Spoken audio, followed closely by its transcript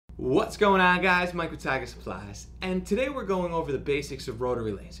What's going on, guys? Mike with Tiger Supplies, and today we're going over the basics of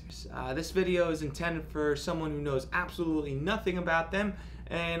rotary lasers. This video is intended for someone who knows absolutely nothing about them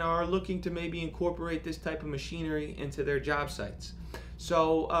and are looking to maybe incorporate this type of machinery into their job sites.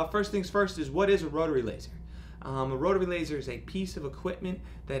 So first things first is, what is a rotary laser? A rotary laser is a piece of equipment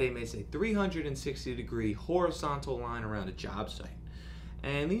that emits a 360-degree horizontal line around a job site.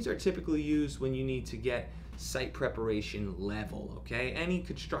 And these are typically used when you need to get site preparation level, okay? Any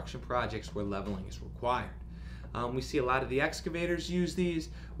construction projects where leveling is required. We see a lot of the excavators use these,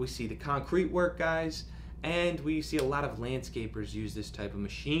 we see the concrete work guys, and we see a lot of landscapers use this type of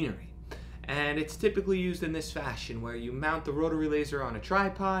machinery. And it's typically used in this fashion, where you mount the rotary laser on a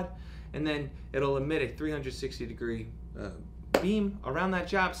tripod, and then it'll emit a 360-degree beam around that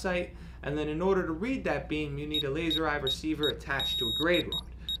job site, and then in order to read that beam, you need a laser eye receiver attached to a grade rod.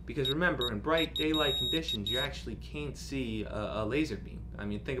 Because remember, in bright daylight conditions, you actually can't see a laser beam. I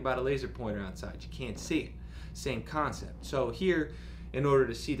mean, think about a laser pointer outside. You can't see it. Same concept. So here, in order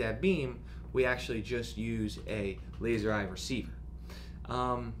to see that beam, we actually just use a laser eye receiver.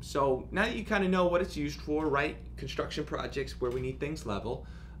 So now that you kind of know what it's used for, right? Construction projects where we need things level.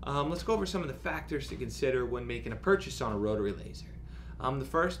 Let's go over some of the factors to consider when making a purchase on a rotary laser. The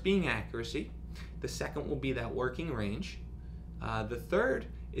first being accuracy. The second will be that working range. The third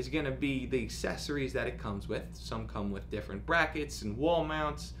is going to be the accessories that it comes with. Some come with different brackets and wall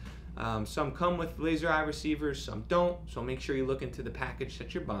mounts. Some come with laser eye receivers, some don't. So make sure you look into the package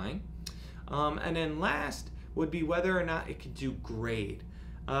that you're buying. And then last would be whether or not it can do grade.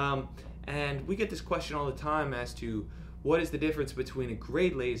 And we get this question all the time as to what is the difference between a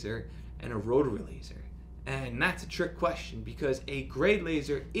grade laser and a rotary laser. And that's a trick question, because a grade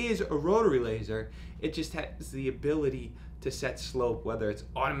laser is a rotary laser. It just has the ability to set slope, whether it's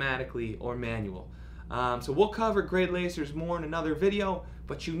automatically or manual. So we'll cover grade lasers more in another video,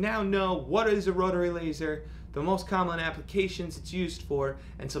 but you now know what is a rotary laser, the most common applications it's used for,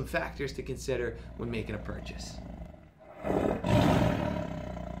 and some factors to consider when making a purchase.